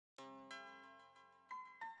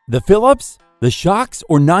The Philips, the Shocks,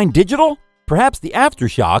 or 9 Digital? Perhaps the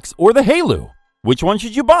Aftershocks or the Halo? Which one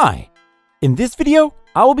should you buy? In this video,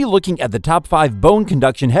 I will be looking at the top 5 bone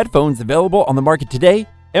conduction headphones available on the market today,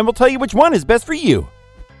 and will tell you which one is best for you.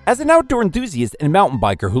 As an outdoor enthusiast and mountain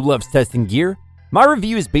biker who loves testing gear, my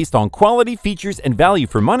review is based on quality, features, and value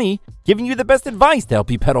for money, giving you the best advice to help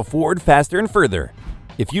you pedal forward faster and further.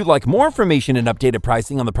 If you'd like more information and updated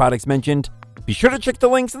pricing on the products mentioned, be sure to check the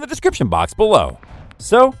links in the description box below.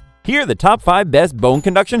 So, here are the top 5 best bone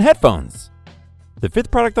conduction headphones. The 5th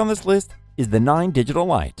product on this list is the 9 Digital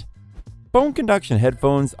Lite. Bone conduction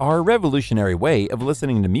headphones are a revolutionary way of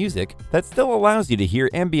listening to music that still allows you to hear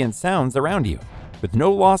ambient sounds around you, with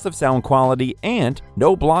no loss of sound quality and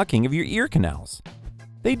no blocking of your ear canals.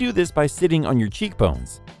 They do this by sitting on your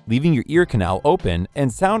cheekbones, leaving your ear canal open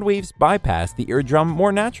and sound waves bypass the eardrum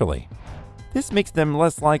more naturally. This makes them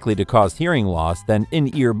less likely to cause hearing loss than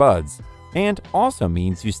in-ear buds, and also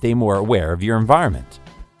means you stay more aware of your environment.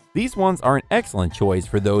 These ones are an excellent choice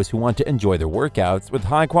for those who want to enjoy their workouts with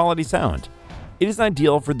high-quality sound. It is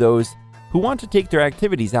ideal for those who want to take their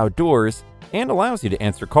activities outdoors and allows you to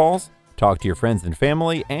answer calls, talk to your friends and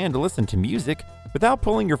family, and listen to music without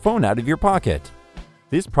pulling your phone out of your pocket.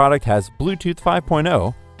 This product has Bluetooth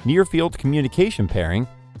 5.0, near-field communication pairing,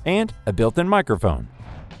 and a built-in microphone.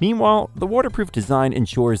 Meanwhile, the waterproof design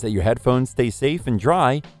ensures that your headphones stay safe and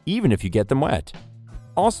dry even if you get them wet.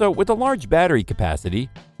 Also, with a large battery capacity,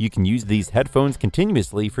 you can use these headphones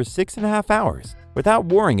continuously for 6.5 hours without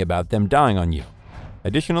worrying about them dying on you.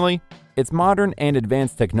 Additionally, its modern and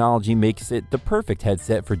advanced technology makes it the perfect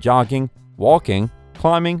headset for jogging, walking,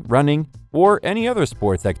 climbing, running, or any other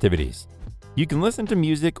sports activities. You can listen to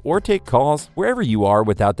music or take calls wherever you are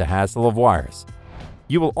without the hassle of wires.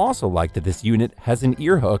 You will also like that this unit has an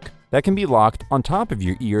ear hook that can be locked on top of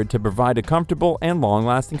your ear to provide a comfortable and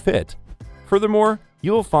long-lasting fit. Furthermore,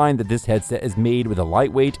 you will find that this headset is made with a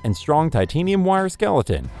lightweight and strong titanium wire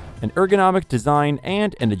skeleton, an ergonomic design,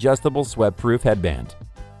 and an adjustable sweat-proof headband.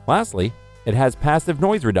 Lastly, it has passive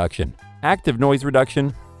noise reduction, active noise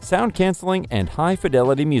reduction, sound canceling, and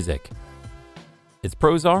high-fidelity music. Its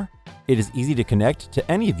pros are: it is easy to connect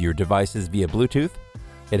to any of your devices via Bluetooth.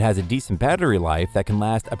 It has a decent battery life that can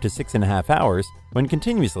last up to 6.5 hours when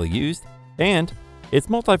continuously used, and its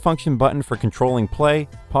multifunction button for controlling play,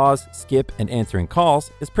 pause, skip, and answering calls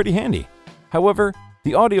is pretty handy. However,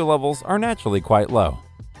 the audio levels are naturally quite low.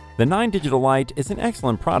 The 9 Digital Lite is an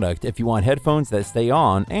excellent product if you want headphones that stay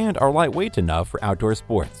on and are lightweight enough for outdoor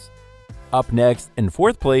sports. Up next, in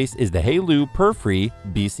 4th place, is the Halo Per-Free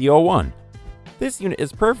BCO1. This unit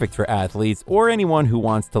is perfect for athletes or anyone who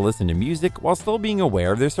wants to listen to music while still being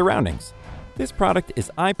aware of their surroundings. This product is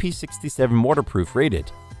IP67 waterproof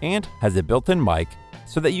rated and has a built-in mic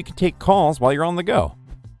so that you can take calls while you're on the go.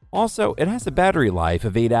 Also, it has a battery life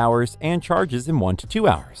of 8 hours and charges in 1 to 2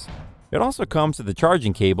 hours. It also comes with a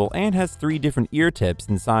charging cable and has 3 different ear tips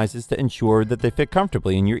and sizes to ensure that they fit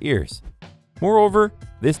comfortably in your ears. Moreover,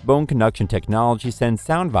 this bone conduction technology sends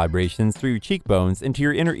sound vibrations through your cheekbones into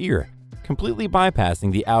your inner ear, completely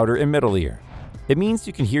bypassing the outer and middle ear. It means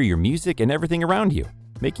you can hear your music and everything around you,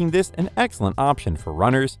 making this an excellent option for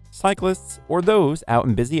runners, cyclists, or those out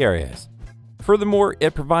in busy areas. Furthermore,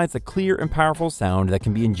 it provides a clear and powerful sound that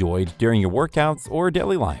can be enjoyed during your workouts or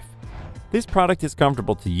daily life. This product is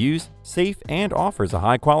comfortable to use, safe, and offers a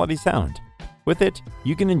high-quality sound. With it,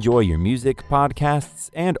 you can enjoy your music,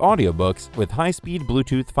 podcasts, and audiobooks with high-speed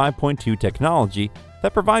Bluetooth 5.2 technology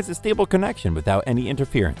that provides a stable connection without any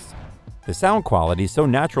interference. The sound quality is so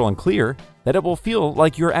natural and clear that it will feel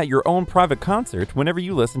like you're at your own private concert whenever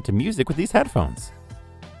you listen to music with these headphones.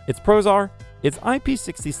 Its pros are: it's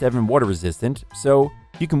IP67 water resistant, so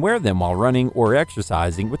you can wear them while running or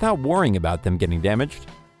exercising without worrying about them getting damaged.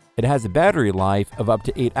 It has a battery life of up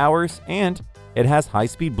to 8 hours, and it has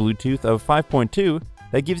high-speed Bluetooth of 5.2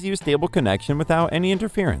 that gives you a stable connection without any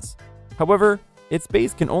interference. However, its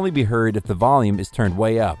bass can only be heard if the volume is turned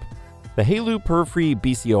way up. The Halo Per-Free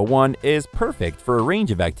BCO1 is perfect for a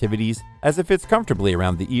range of activities as it fits comfortably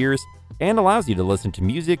around the ears and allows you to listen to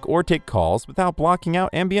music or take calls without blocking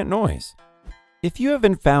out ambient noise. If you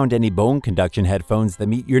haven't found any bone conduction headphones that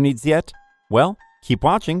meet your needs yet, well, keep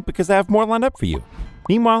watching because I have more lined up for you.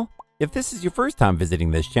 Meanwhile, if this is your first time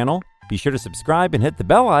visiting this channel, be sure to subscribe and hit the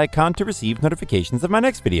bell icon to receive notifications of my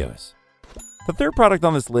next videos. The 3rd product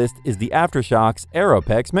on this list is the Aftershocks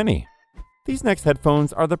AeroPex Mini. These next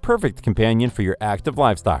headphones are the perfect companion for your active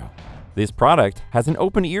lifestyle. This product has an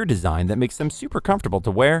open ear design that makes them super comfortable to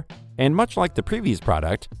wear, and much like the previous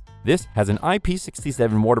product, this has an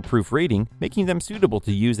IP67 waterproof rating, making them suitable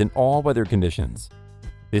to use in all weather conditions.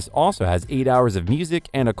 This also has 8 hours of music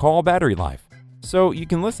and a call battery life. so you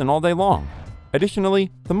can listen all day long.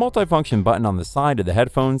 Additionally, the multifunction button on the side of the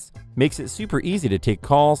headphones makes it super easy to take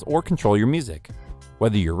calls or control your music.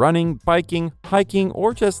 Whether you're running, biking, hiking,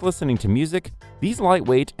 or just listening to music, these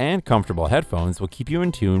lightweight and comfortable headphones will keep you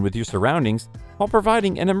in tune with your surroundings while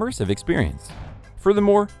providing an immersive experience.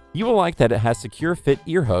 Furthermore, you will like that it has secure fit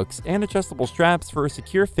ear hooks and adjustable straps for a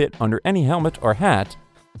secure fit under any helmet or hat,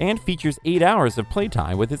 and features 8 hours of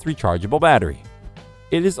playtime with its rechargeable battery.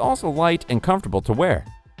 It is also light and comfortable to wear,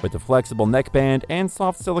 with a flexible neckband and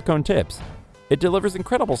soft silicone tips. It delivers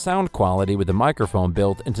incredible sound quality with a microphone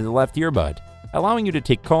built into the left earbud, allowing you to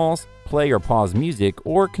take calls, play or pause music,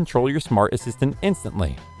 or control your smart assistant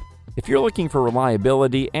instantly. If you're looking for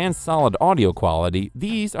reliability and solid audio quality,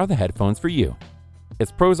 these are the headphones for you.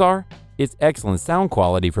 Its pros are, it's excellent sound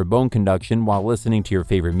quality for bone conduction while listening to your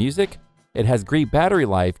favorite music, it has great battery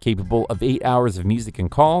life capable of 8 hours of music and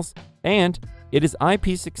calls, and it is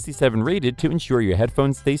IP67 rated to ensure your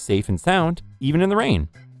headphones stay safe and sound, even in the rain.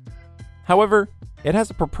 However, it has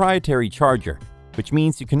a proprietary charger, which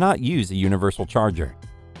means you cannot use a universal charger.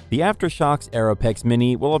 The Aftershokz Aeropex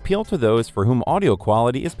Mini will appeal to those for whom audio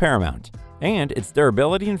quality is paramount, and its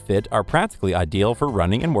durability and fit are practically ideal for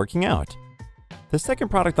running and working out. The second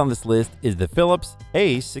product on this list is the Philips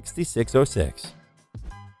A6606.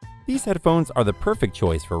 These headphones are the perfect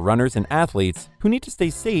choice for runners and athletes who need to stay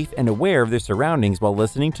safe and aware of their surroundings while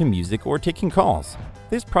listening to music or taking calls.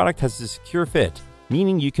 This product has a secure fit,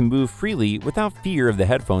 meaning you can move freely without fear of the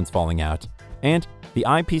headphones falling out, and the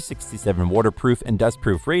IP67 waterproof and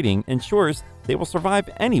dustproof rating ensures they will survive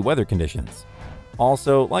any weather conditions.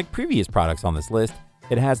 Also, like previous products on this list,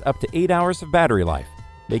 it has up to 8 hours of battery life,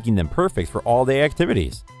 making them perfect for all-day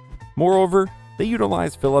activities. Moreover, they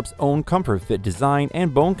utilize Philips' own ComfortFit design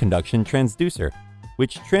and bone conduction transducer,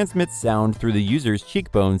 which transmits sound through the user's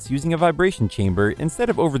cheekbones using a vibration chamber instead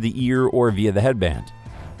of over the ear or via the headband.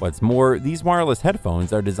 What's more, these wireless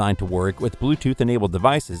headphones are designed to work with Bluetooth-enabled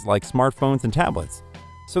devices like smartphones and tablets,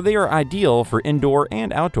 so they are ideal for indoor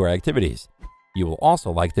and outdoor activities. You will also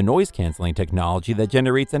like the noise-canceling technology that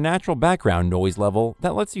generates a natural background noise level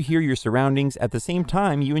that lets you hear your surroundings at the same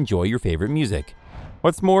time you enjoy your favorite music.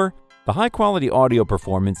 What's more, the high-quality audio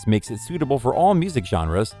performance makes it suitable for all music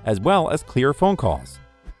genres as well as clear phone calls.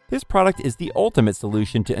 This product is the ultimate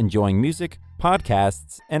solution to enjoying music,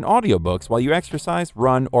 podcasts, and audiobooks while you exercise,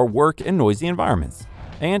 run, or work in noisy environments.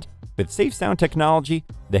 And with safe sound technology,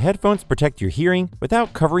 the headphones protect your hearing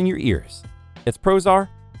without covering your ears. Its pros are,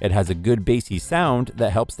 it has a good bassy sound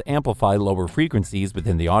that helps to amplify lower frequencies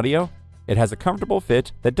within the audio, it has a comfortable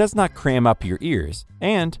fit that does not cram up your ears,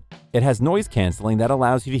 and it has noise canceling that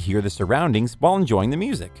allows you to hear the surroundings while enjoying the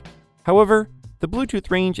music. However, the Bluetooth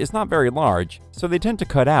range is not very large, so they tend to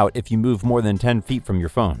cut out if you move more than 10 feet from your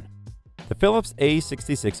phone. The Philips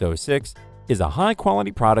A6606 is a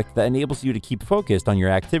high-quality product that enables you to keep focused on your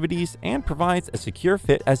activities and provides a secure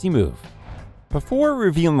fit as you move. Before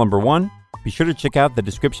reveal number 1, be sure to check out the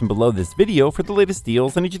description below this video for the latest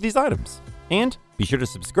deals on each of these items. And be sure to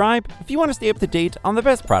subscribe if you want to stay up to date on the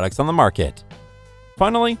best products on the market.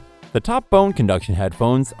 Finally, the top bone conduction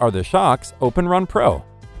headphones are the Shokz Open Run Pro.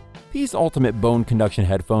 These ultimate bone conduction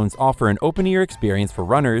headphones offer an open-ear experience for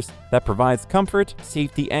runners that provides comfort,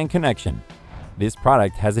 safety, and connection. This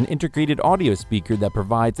product has an integrated audio speaker that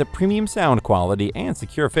provides a premium sound quality and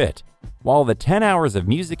secure fit, while the 10 hours of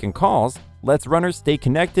music and calls lets runners stay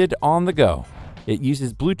connected on the go. It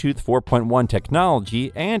uses Bluetooth 4.1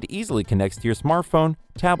 technology and easily connects to your smartphone,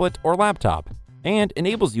 tablet, or laptop, and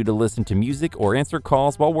enables you to listen to music or answer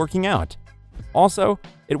calls while working out. Also,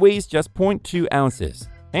 it weighs just 0.2 ounces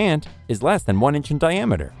and is less than 1 inch in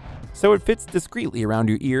diameter, so it fits discreetly around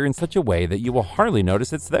your ear in such a way that you will hardly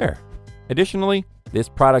notice it's there. Additionally, this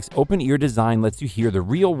product's open ear design lets you hear the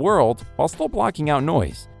real world while still blocking out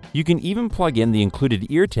noise. You can even plug in the included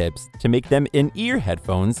ear tips to make them in-ear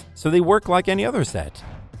headphones so they work like any other set.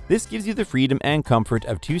 This gives you the freedom and comfort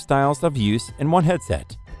of 2 styles of use in one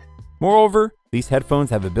headset. Moreover, these headphones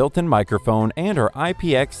have a built-in microphone and are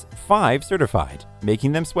IPX5 certified,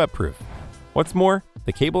 making them sweat-proof. What's more,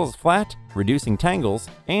 the cable is flat, reducing tangles,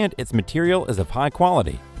 and its material is of high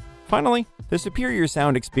quality. Finally, the superior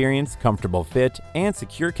sound experience, comfortable fit, and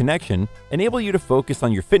secure connection enable you to focus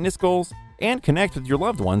on your fitness goals and connect with your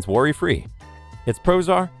loved ones worry-free. Its pros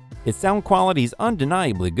are, its sound quality is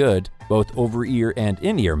undeniably good, both over-ear and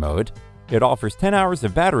in-ear mode. It offers 10 hours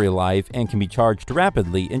of battery life and can be charged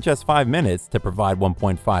rapidly in just 5 minutes to provide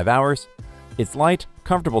 1.5 hours. It's light,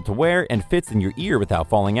 comfortable to wear, and fits in your ear without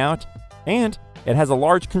falling out. And it has a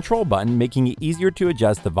large control button making it easier to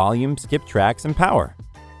adjust the volume, skip tracks, and power.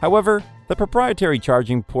 However, the proprietary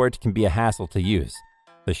charging port can be a hassle to use.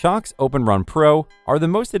 The Shokz Open Run Pro are the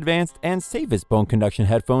most advanced and safest bone conduction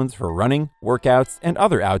headphones for running, workouts, and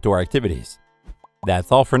other outdoor activities.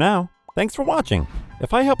 That's all for now. Thanks for watching.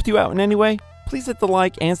 If I helped you out in any way, please hit the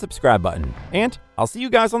like and subscribe button. And I'll see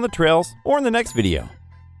you guys on the trails or in the next video.